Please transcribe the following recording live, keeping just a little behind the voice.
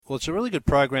Well, it's a really good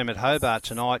program at Hobart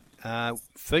tonight,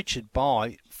 featured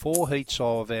by 4 heats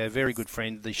of our very good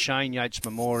friend, the Shane Yates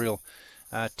Memorial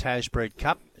Tasbred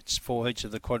Cup. It's 4 heats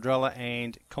of the quadrilla,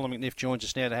 and Colin McNiff joins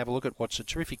us now to have a look at what's a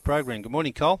terrific program. Good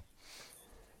morning, Col.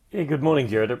 Yeah, good morning,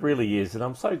 Jared. It really is, and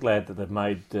I'm so glad that they've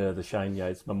made the Shane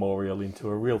Yates Memorial into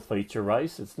a real feature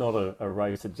race. It's not a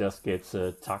race that just gets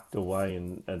tucked away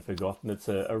and forgotten. It's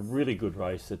a really good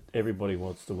race that everybody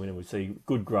wants to win, and we see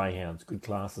good greyhounds, good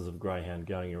classes of greyhound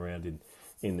going around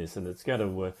in this, and it's going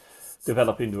to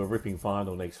develop into a ripping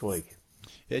final next week.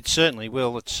 It certainly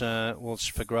will. It's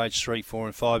for grades 3, 4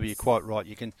 and 5, but you're quite right.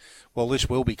 This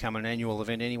will become an annual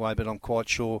event anyway, but I'm quite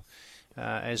sure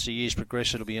as the years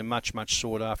progress, it'll be a much, much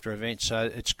sought-after event.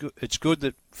 So it's good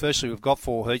that, firstly, we've got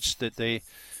 4 heats, that they're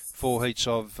 4 heats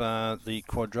of the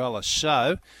quadrilla.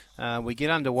 So we get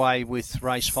underway with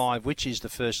race 5, which is the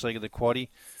first leg of the quaddie.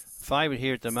 Favourite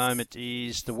here at the moment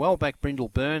is the well-back Brindle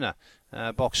Burner,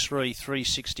 box 3,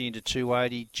 360 into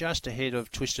 280, just ahead of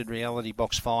Twisted Reality,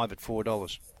 box 5 at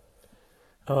 $4.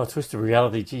 Oh, Twisted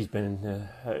Reality, geez, been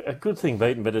a good thing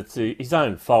beaten, but it's his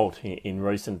own fault in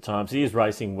recent times. He is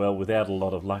racing well without a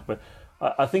lot of luck, but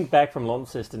I think back from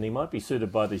Launceston, he might be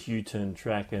suited by this U-turn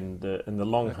track and the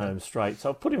long home straight. So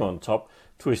I'll put him on top,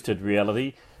 Twisted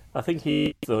Reality. I think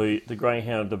he's the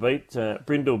greyhound to beat.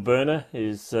 Brindle Burner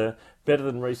is better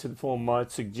than recent form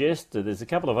might suggest. There's a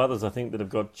couple of others, I think, that have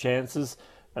got chances.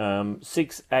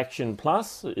 6 Action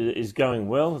Plus is going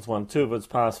well. It's won 2 of its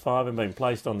past 5 and been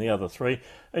placed on the other 3.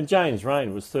 And James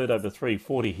Rain was third over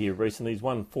 340 here recently. He's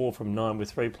won 4 from 9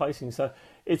 with 3 placings. So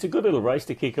it's a good little race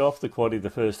to kick off the quaddie, the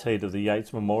first heat of the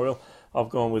Yates Memorial. I've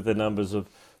gone with the numbers of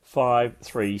 5,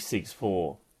 3, 6,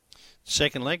 4.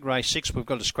 Second leg, race 6, we've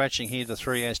got a scratching here. The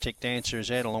 3 Aztec Dancer is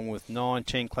out, along with 9,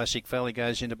 10 Classic Valley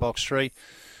goes into box 3.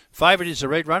 Favourite is the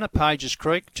Red Runner, Pages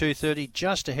Creek, 230,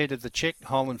 just ahead of the Check,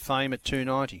 Holland Fame at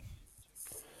 290.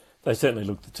 They certainly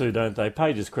look the two, don't they?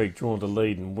 Pages Creek drawn to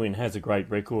lead and win, has a great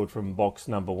record from box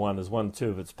number 1, has won 2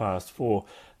 of its past 4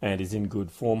 and is in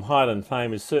good form. Highland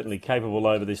Fame is certainly capable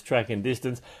over this track and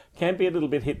distance. Can be a little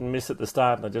bit hit and miss at the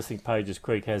start, and I just think Pages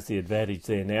Creek has the advantage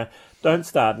there now. Don't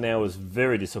Start Now was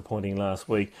very disappointing last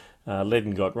week.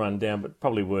 Ledden got run down, but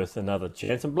probably worth another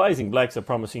chance. And Blazing Black's a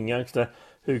promising youngster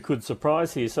who could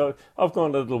surprise here. So I've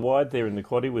gone a little wide there in the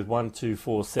quaddie with 1, 2,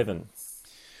 4, 7.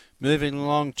 Moving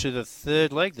along to the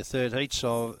third leg, the third heat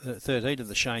of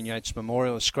the Shane Yates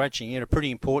Memorial. Scratching here, a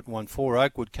pretty important one. 4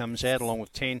 Oakwood comes out along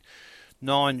with 10.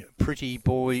 9 Pretty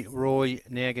Boy Roy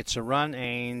now gets a run,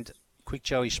 and Quick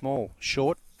Joey Small,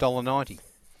 short, $1.90.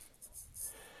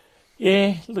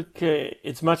 Yeah, look,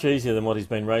 it's much easier than what he's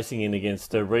been racing in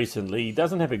against recently. He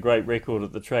doesn't have a great record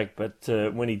at the track, but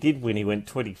when he did win, he went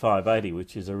 25.80,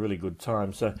 which is a really good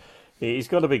time. So he's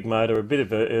got a big motor, a bit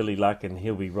of early luck, and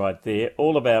he'll be right there.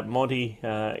 All About Monty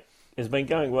has been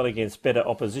going well against better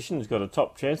opposition. He's got a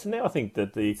top chance, and now I think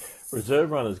that the reserve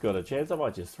runner's got a chance. I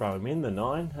might just throw him in, the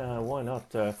 9. Why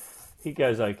not? He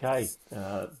goes okay,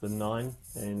 the 9,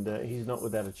 and he's not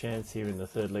without a chance here in the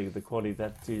third leg of the quaddie.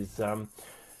 That is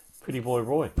Pretty Boy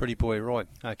Roy. Pretty Boy Roy.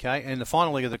 Okay, and the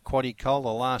final leg of the quaddie, Cole, the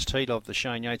last heat of the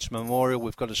Shane Yates Memorial.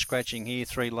 We've got a scratching here.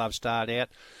 3 Love Start out,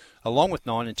 along with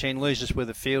 9 and 10. Loses with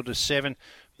a field of 7.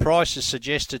 Price has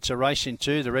suggested to race in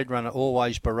 2. The Red Runner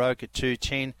Always Baroque at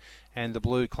 210, and the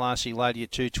Blue Classy Lady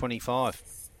at 225.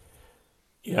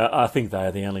 Yeah, I think they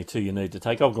are the only 2 you need to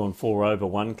take. I've gone 4 over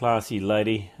 1, Classy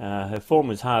Lady. Her form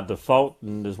is hard to fault,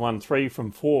 and has won 3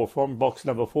 from 4 from box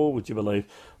number 4, would you believe?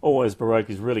 Always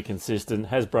Baroque is really consistent,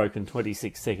 has broken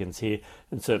 26 seconds here,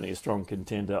 and certainly a strong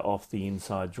contender off the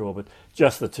inside draw. But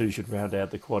just the 2 should round out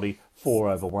the quaddie. 4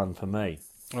 over 1 for me.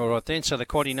 All right then, so the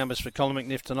quaddie numbers for Colin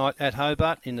McNiff tonight at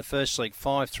Hobart. In the first leg,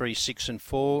 5, 3, 6 and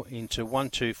 4 into 1,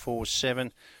 2, 4,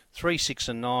 7. 3, 6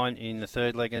 and 9 in the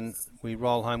third leg, and we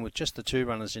roll home with just the 2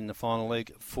 runners in the final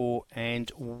leg, 4 and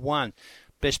 1.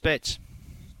 Best bets?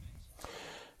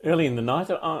 Early in the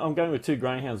night, I'm going with 2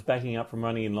 greyhounds backing up from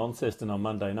running in Launceston on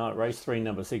Monday night. Race 3,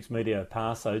 number 6, Medio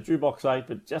Paso. Drew box 8,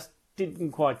 but just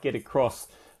didn't quite get across,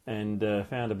 and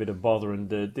found a bit of bother, and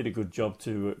did a good job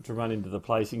to run into the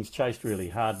placings. Chased really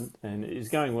hard and is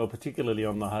going well, particularly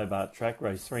on the Hobart track.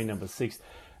 Race 3, number 6.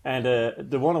 And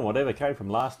the One and Whatever came from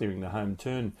last during the home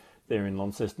turn there in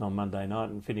Launceston on Monday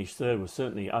night and finished third. Was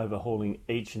certainly overhauling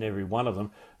each and every one of them,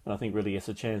 and I think really gets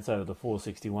a chance over the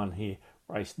 461 here,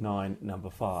 race 9, number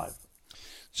 5.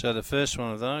 So the first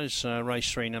one of those,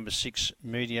 race 3, number 6,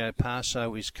 Medio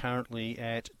Paso, is currently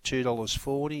at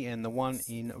 $2.40, and the one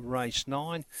in race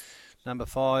 9, number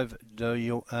 5,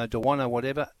 Dewana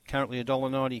Whatever, currently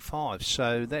 $1.95.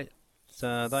 So that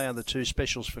they are the two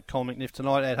specials for Cole McNiff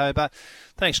tonight at Hobart.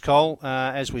 Thanks, Cole.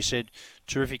 As we said,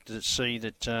 terrific to see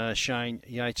that Shane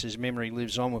Yates's memory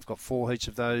lives on. We've got 4 heats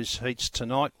of those heats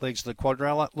tonight, legs of the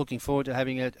quadrella. Looking forward to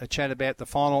having a chat about the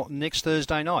final next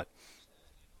Thursday night.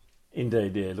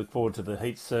 Indeed, yeah. Look forward to the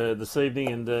heats this evening,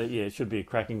 and it should be a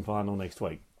cracking final next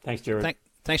week. Thanks, Jerry.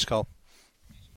 Thanks, Cole.